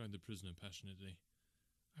 cried the prisoner passionately.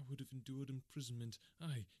 "I would have endured imprisonment,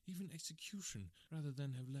 aye, even execution, rather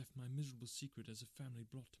than have left my miserable secret as a family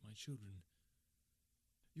blot to my children.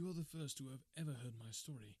 You are the first who have ever heard my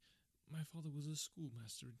story. My father was a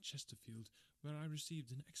schoolmaster in Chesterfield, where I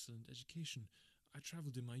received an excellent education. I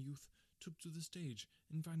travelled in my youth, took to the stage,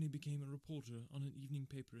 and finally became a reporter on an evening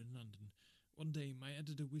paper in London. One day my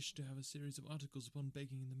editor wished to have a series of articles upon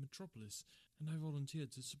begging in the metropolis, and I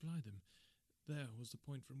volunteered to supply them. There was the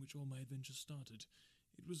point from which all my adventures started.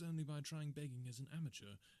 It was only by trying begging as an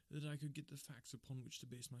amateur that I could get the facts upon which to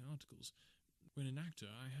base my articles. When an actor,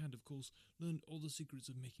 I had, of course, learned all the secrets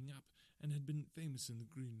of making up, and had been famous in the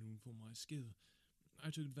green room for my skill.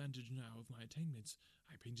 I took advantage now of my attainments.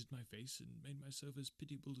 I painted my face, and made myself as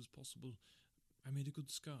pitiable as possible. I made a good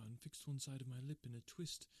scar, and fixed one side of my lip in a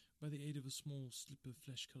twist, by the aid of a small slip of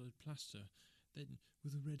flesh-coloured plaster. Then,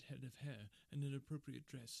 with a red head of hair, and an appropriate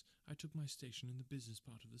dress, I took my station in the business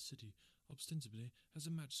part of the city, ostensibly as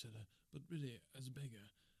a match-seller, but really as a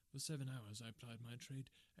beggar. For 7 hours I plied my trade,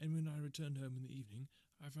 and when I returned home in the evening,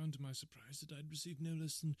 I found to my surprise that I had received no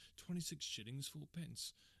less than 26 shillings 4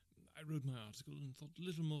 pence. I wrote my article, and thought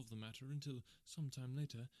little more of the matter until, some time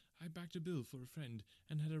later, I backed a bill for a friend,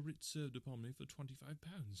 and had a writ served upon me for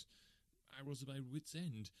 £25. I was at my wit's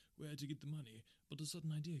end where to get the money, but a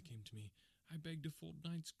sudden idea came to me. I begged a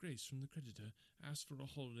fortnight's grace from the creditor, asked for a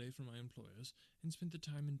holiday from my employers, and spent the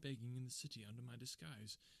time in begging in the city under my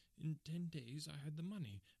disguise. In 10 days I had the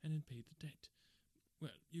money, and had paid the debt.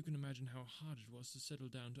 Well, you can imagine how hard it was to settle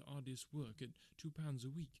down to arduous work at £2 a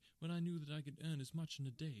week, when I knew that I could earn as much in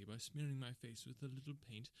a day by smearing my face with a little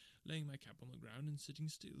paint, laying my cap on the ground, and sitting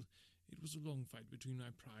still. It was a long fight between my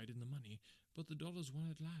pride and the money, but the dollars won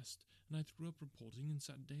at last, and I threw up reporting and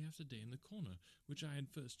sat day after day in the corner, which I had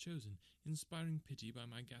first chosen, inspiring pity by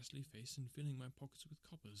my ghastly face and filling my pockets with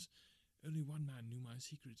coppers. Only one man knew my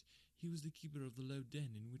secret. He was the keeper of the low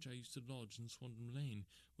den in which I used to lodge in Swandam Lane,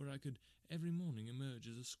 where I could every morning emerge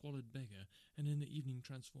as a squalid beggar, and in the evening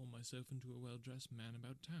transform myself into a well-dressed man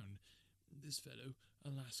about town. This fellow, a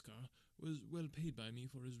Lascar, was well paid by me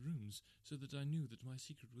for his rooms, so that I knew that my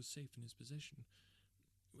secret was safe in his possession.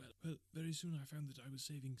 Well, very soon I found that I was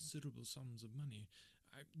saving considerable sums of money.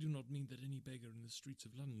 I do not mean that any beggar in the streets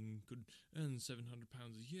of London could earn £700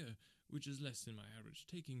 a year, which is less than my average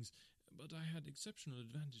takings, but I had exceptional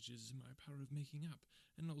advantages in my power of making up,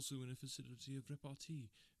 and also in a facility of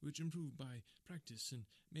repartee, which improved by practice and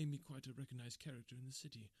made me quite a recognized character in the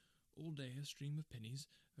city. All day a stream of pennies,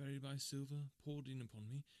 varied by silver, poured in upon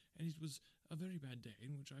me, and it was a very bad day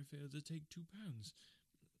in which I failed to take £2.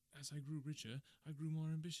 As I grew richer, I grew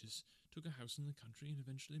more ambitious, took a house in the country, and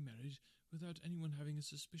eventually married, without anyone having a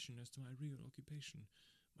suspicion as to my real occupation.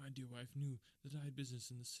 My dear wife knew that I had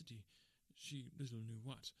business in the city. She little knew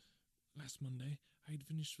what. Last Monday, I had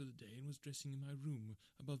finished for the day and was dressing in my room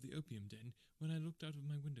above the opium den when I looked out of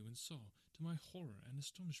my window and saw, to my horror and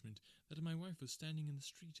astonishment, that my wife was standing in the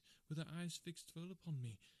street with her eyes fixed full upon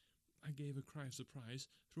me. I gave a cry of surprise,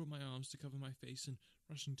 threw up my arms to cover my face, and,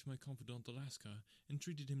 rushing to my confidant the Lascar,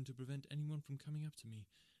 entreated him to prevent anyone from coming up to me.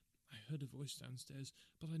 I heard a voice downstairs,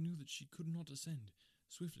 but I knew that she could not ascend.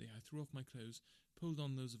 Swiftly I threw off my clothes, pulled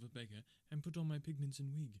on those of a beggar, and put on my pigments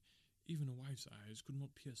and wig. Even a wife's eyes could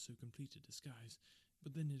not pierce so complete a disguise.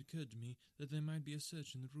 But then it occurred to me that there might be a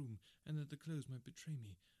search in the room, and that the clothes might betray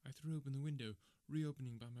me. I threw open the window,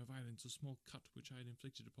 reopening by my violence a small cut which I had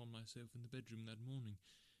inflicted upon myself in the bedroom that morning.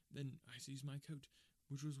 Then I seized my coat,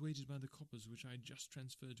 which was weighted by the coppers which I had just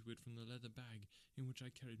transferred to it from the leather bag in which I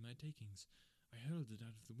carried my takings. I hurled it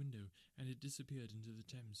out of the window, and it disappeared into the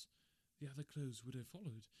Thames. The other clothes would have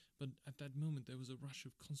followed, but at that moment there was a rush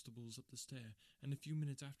of constables up the stair, and a few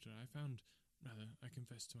minutes after I found, rather, I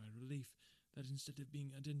confess to my relief, that instead of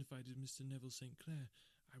being identified as Mr. Neville St. Clair,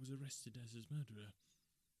 I was arrested as his murderer.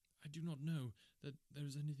 I do not know that there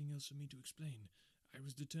is anything else for me to explain. I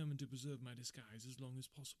was determined to preserve my disguise as long as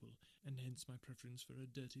possible, and hence my preference for a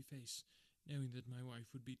dirty face. Knowing that my wife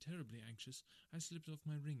would be terribly anxious, I slipped off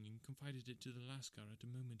my ring and confided it to the Lascar at a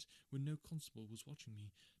moment when no constable was watching me,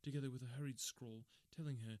 together with a hurried scrawl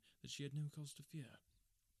telling her that she had no cause to fear.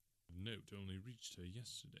 "The note only reached her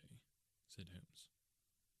yesterday," said Holmes.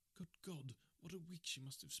 Good God, what a week she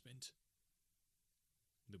must have spent.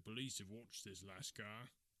 "The police have watched this Lascar,"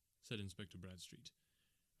 said Inspector Bradstreet,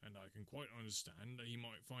 "and I can quite understand that he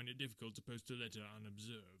might find it difficult to post a letter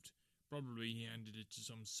unobserved. Probably he handed it to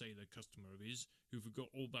some sailor customer of his, who forgot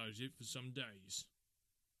all about it for some days."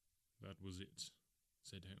 "That was it,"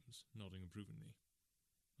 said Holmes, nodding approvingly.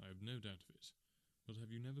 "I have no doubt of it. But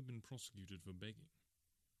have you never been prosecuted for begging?"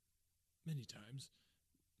 "Many times.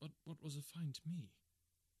 But what was a fine to me?"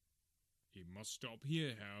 "It must stop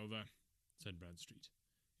here, however," said Bradstreet.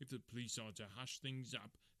 "If the police are to hush things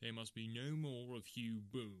up, there must be no more of Hugh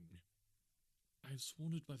Boone." "I have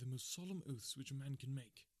sworn it by the most solemn oaths which a man can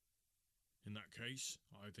make." "In that case,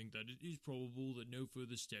 I think that it is probable that no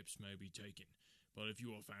further steps may be taken. But if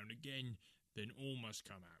you are found again, then all must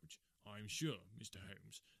come out. I am sure, Mr.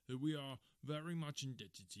 Holmes, that we are very much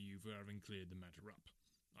indebted to you for having cleared the matter up.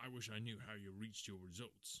 I wish I knew how you reached your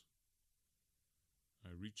results." "I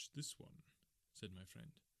reached this one," said my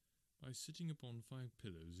friend, "by sitting upon 5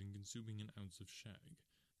 pillows and consuming an ounce of shag.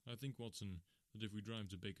 I think, Watson, that if we drive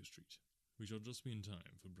to Baker Street, we shall just be in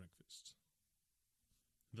time for breakfast."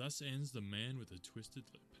 Thus ends The Man with a Twisted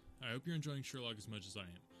Lip. I hope you're enjoying Sherlock as much as I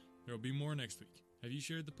am. There will be more next week. Have you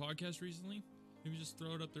shared the podcast recently? Maybe just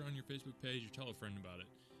throw it up there on your Facebook page or tell a friend about it.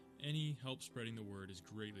 Any help spreading the word is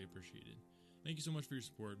greatly appreciated. Thank you so much for your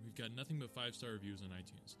support. We've got nothing but 5-star reviews on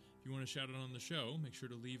iTunes. If you want to shout out on the show, make sure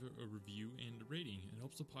to leave a review and a rating. It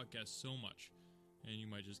helps the podcast so much, and you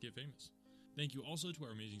might just get famous. Thank you also to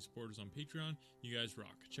our amazing supporters on Patreon. You guys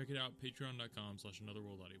rock. Check it out,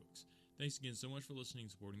 patreon.com/anotherworldaudiobooks. Thanks again so much for listening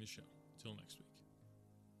and supporting the show. Until next week.